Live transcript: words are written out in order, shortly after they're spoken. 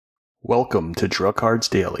Welcome to Drug Cards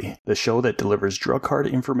Daily, the show that delivers drug card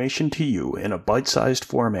information to you in a bite-sized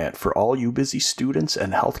format for all you busy students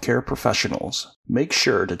and healthcare professionals. Make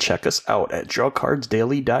sure to check us out at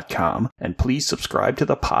drugcardsdaily.com and please subscribe to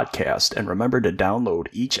the podcast and remember to download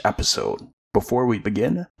each episode. Before we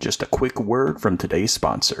begin, just a quick word from today's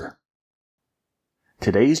sponsor.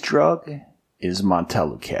 Today's drug is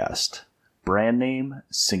montelukast, brand name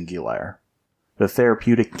Singulair. The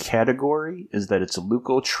therapeutic category is that it's a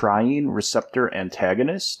leukotriene receptor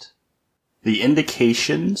antagonist. The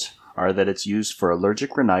indications are that it's used for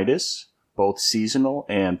allergic rhinitis, both seasonal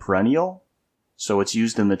and perennial. So it's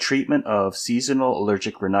used in the treatment of seasonal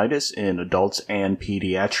allergic rhinitis in adults and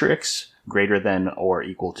pediatrics greater than or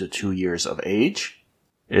equal to 2 years of age.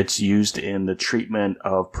 It's used in the treatment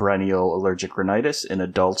of perennial allergic rhinitis in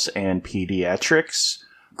adults and pediatrics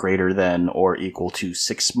greater than or equal to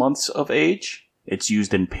 6 months of age. It's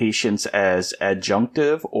used in patients as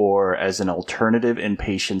adjunctive or as an alternative in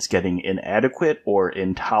patients getting inadequate or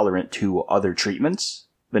intolerant to other treatments.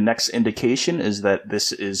 The next indication is that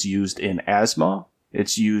this is used in asthma.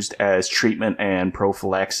 It's used as treatment and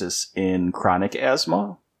prophylaxis in chronic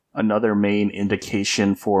asthma. Another main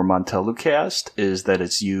indication for montelukast is that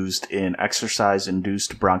it's used in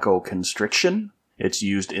exercise-induced bronchoconstriction. It's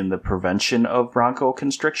used in the prevention of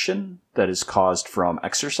bronchoconstriction that is caused from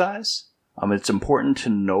exercise. It's important to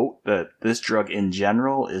note that this drug in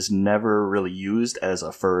general is never really used as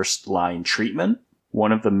a first-line treatment.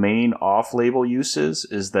 One of the main off-label uses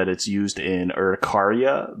is that it's used in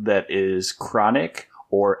urticaria that is chronic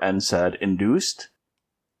or NSAID-induced.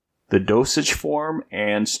 The dosage form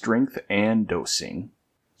and strength and dosing.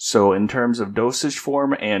 So in terms of dosage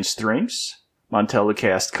form and strengths,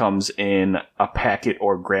 montelukast comes in a packet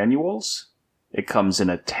or granules. It comes in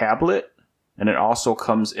a tablet. And it also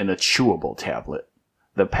comes in a chewable tablet.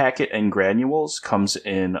 The packet and granules comes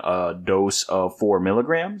in a dose of 4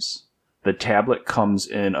 milligrams. The tablet comes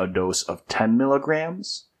in a dose of 10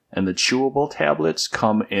 milligrams. And the chewable tablets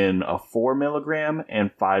come in a 4 milligram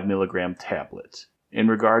and 5 milligram tablet. In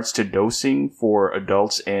regards to dosing for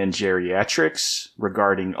adults and geriatrics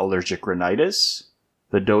regarding allergic rhinitis,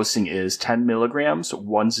 the dosing is 10 milligrams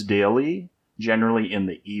once daily, generally in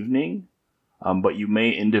the evening. But you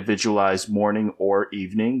may individualize morning or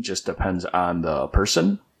evening, just depends on the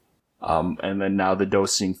person. And then now the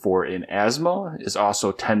dosing for in asthma is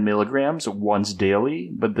also 10 milligrams once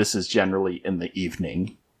daily, but this is generally in the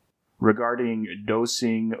evening. Regarding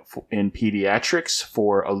dosing in pediatrics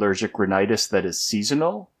for allergic rhinitis that is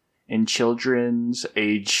seasonal, in children's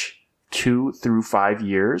age 2 through 5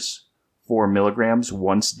 years, 4 milligrams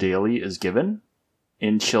once daily is given.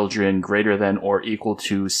 In children greater than or equal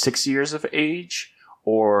to 6 years of age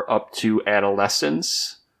or up to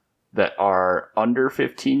adolescents that are under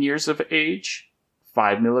 15 years of age,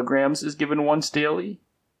 5 milligrams is given once daily.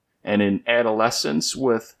 And in adolescents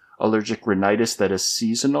with allergic rhinitis that is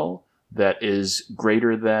seasonal, that is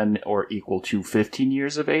greater than or equal to 15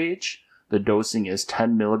 years of age, the dosing is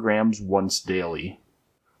 10 milligrams once daily.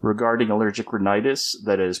 Regarding allergic rhinitis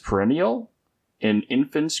that is perennial, in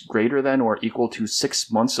infants greater than or equal to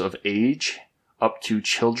 6 months of age, up to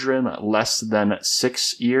children less than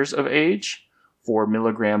 6 years of age, 4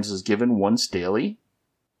 milligrams is given once daily.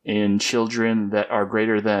 In children that are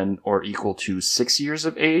greater than or equal to 6 years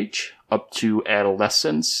of age, up to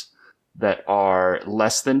adolescents that are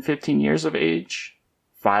less than 15 years of age,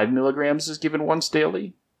 5 milligrams is given once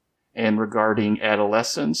daily. And regarding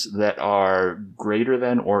adolescents that are greater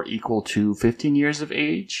than or equal to 15 years of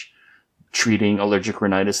age, treating allergic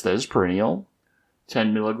rhinitis that is perennial,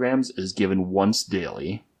 10 milligrams is given once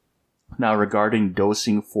daily. Now regarding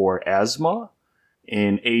dosing for asthma,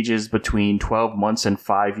 in ages between 12 months and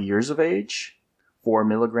 5 years of age, 4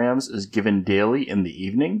 milligrams is given daily in the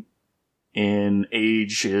evening. In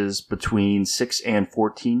ages between 6 and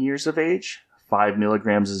 14 years of age, 5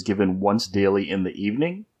 milligrams is given once daily in the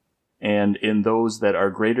evening. And in those that are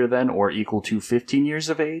greater than or equal to 15 years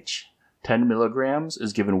of age, 10 milligrams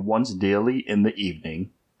is given once daily in the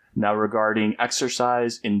evening. Now regarding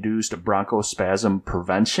exercise-induced bronchospasm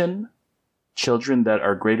prevention, children that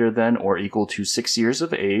are greater than or equal to 6 years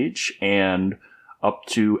of age and up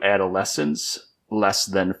to adolescents less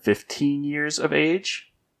than 15 years of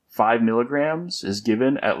age, 5 milligrams is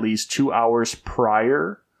given at least 2 hours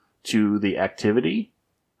prior to the activity.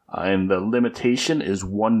 And the limitation is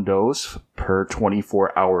 1 dose per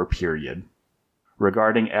 24-hour period.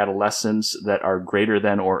 Regarding adolescents that are greater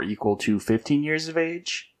than or equal to 15 years of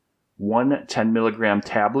age, 1 10 milligram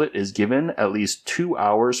tablet is given at least 2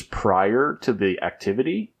 hours prior to the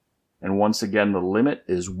activity. And once again, the limit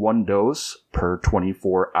is 1 dose per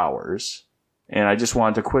 24 hours. And I just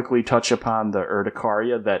wanted to quickly touch upon the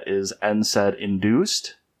urticaria that is NSAID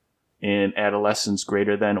induced in adolescents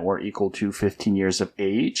greater than or equal to 15 years of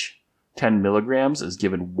age. 10 milligrams is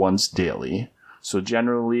given once daily. So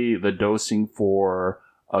generally, the dosing for,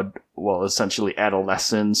 essentially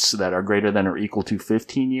adolescents that are greater than or equal to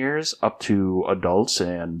 15 years up to adults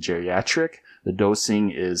and geriatric, the dosing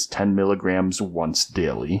is 10 milligrams once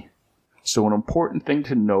daily. So an important thing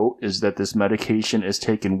to note is that this medication is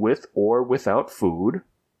taken with or without food,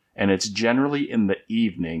 and it's generally in the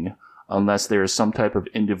evening unless there is some type of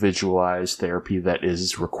individualized therapy that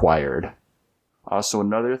is required. Also,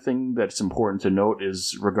 another thing that's important to note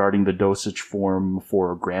is regarding the dosage form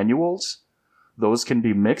for granules. Those can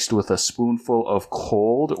be mixed with a spoonful of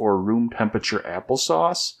cold or room temperature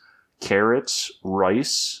applesauce, carrots,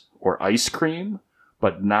 rice, or ice cream,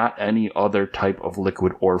 but not any other type of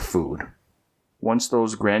liquid or food. Once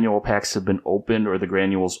those granule packs have been opened or the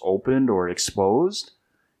granules opened or exposed,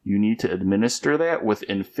 you need to administer that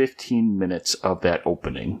within 15 minutes of that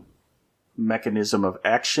opening. Mechanism of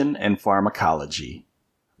action and pharmacology.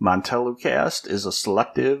 Montelukast is a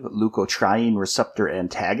selective leukotriene receptor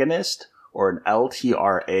antagonist, or an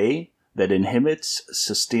LTRA, that inhibits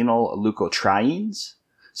cystenyl leukotrienes.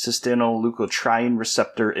 Cystenyl leukotriene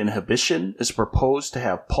receptor inhibition is proposed to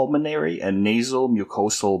have pulmonary and nasal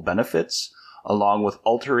mucosal benefits, along with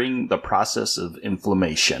altering the process of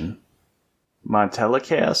inflammation.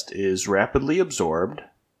 Montelukast is rapidly absorbed,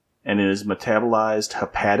 and it is metabolized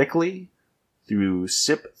hepatically through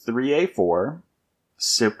CYP3A4,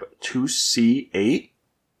 CYP2C8,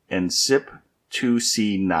 and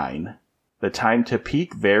CYP2C9. The time to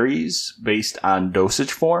peak varies based on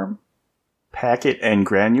dosage form. Packet and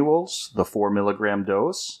granules, the 4 milligram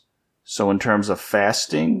dose. So in terms of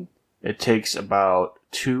fasting, it takes about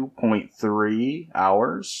 2.3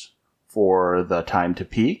 hours for the time to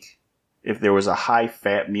peak. If there was a high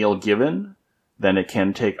fat meal given, then it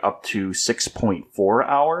can take up to 6.4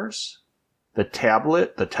 hours. The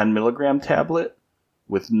tablet, the 10 milligram tablet,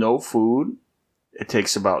 with no food, it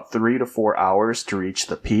takes about 3 to 4 hours to reach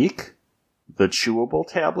the peak. The chewable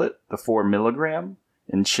tablet, the 4 milligram,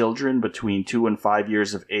 in children between 2 and 5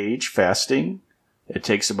 years of age fasting, it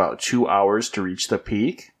takes about 2 hours to reach the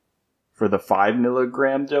peak. For the 5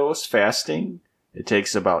 milligram dose fasting, it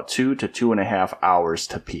takes about 2 to 2.5 hours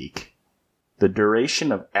to peak. The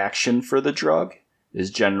duration of action for the drug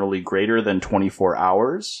is generally greater than 24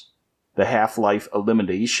 hours. The half-life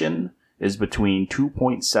elimination is between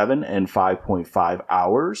 2.7 and 5.5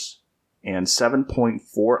 hours, and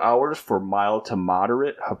 7.4 hours for mild to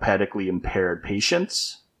moderate hepatically impaired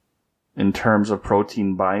patients. In terms of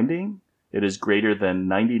protein binding, it is greater than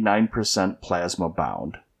 99% plasma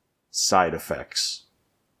bound. Side effects.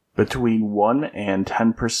 Between 1 and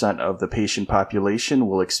 10% of the patient population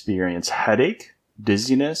will experience headache,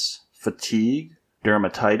 dizziness, fatigue,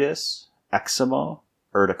 dermatitis, eczema,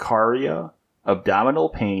 urticaria, abdominal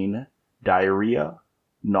pain, diarrhea,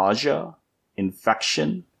 nausea,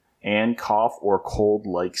 infection, and cough or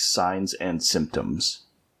cold-like signs and symptoms.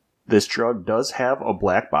 This drug does have a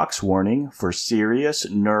black box warning for serious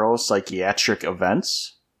neuropsychiatric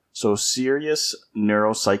events. So serious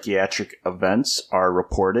neuropsychiatric events are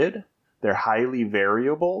reported. They're highly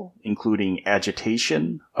variable, including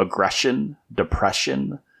agitation, aggression,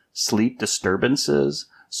 depression, sleep disturbances,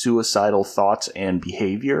 suicidal thoughts and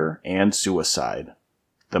behavior, and suicide.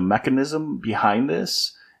 The mechanism behind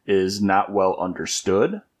this is not well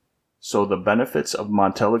understood, so the benefits of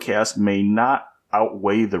montelukast may not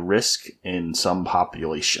outweigh the risk in some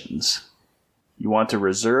populations. You want to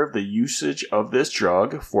reserve the usage of this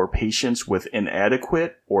drug for patients with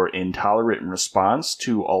inadequate or intolerant response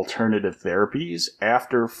to alternative therapies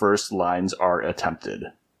after first lines are attempted.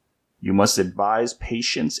 You must advise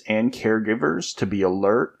patients and caregivers to be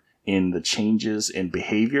alert in the changes in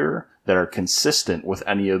behavior that are consistent with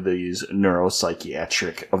any of these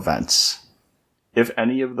neuropsychiatric events. If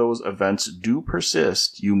any of those events do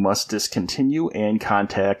persist, you must discontinue and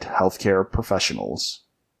contact healthcare professionals.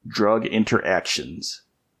 Drug interactions.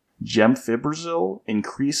 Gemfibrozil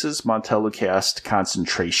increases montelukast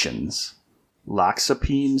concentrations.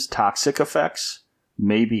 Loxapine's toxic effects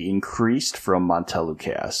may be increased from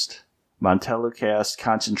montelukast. Montelukast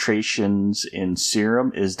concentrations in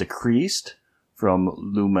serum is decreased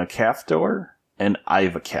from lumacaftor and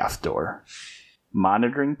ivacaftor.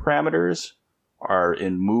 Monitoring parameters are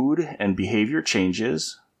in mood and behavior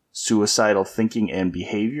changes, suicidal thinking and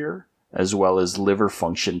behavior, as well as liver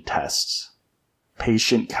function tests.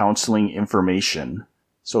 Patient counseling information.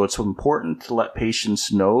 So it's important to let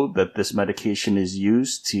patients know that this medication is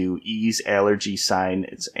used to ease allergy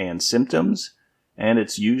signs and symptoms and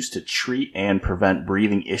it's used to treat and prevent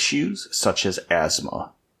breathing issues such as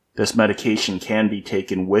asthma. This medication can be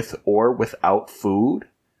taken with or without food,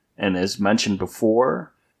 and as mentioned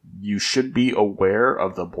before, you should be aware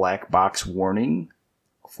of the black box warning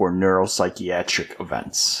for neuropsychiatric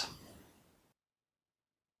events.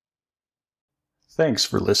 Thanks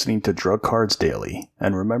for listening to Drug Cards Daily,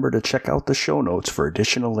 and remember to check out the show notes for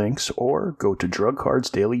additional links or go to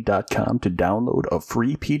drugcardsdaily.com to download a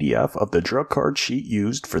free PDF of the drug card sheet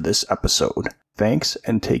used for this episode. Thanks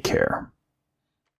and take care.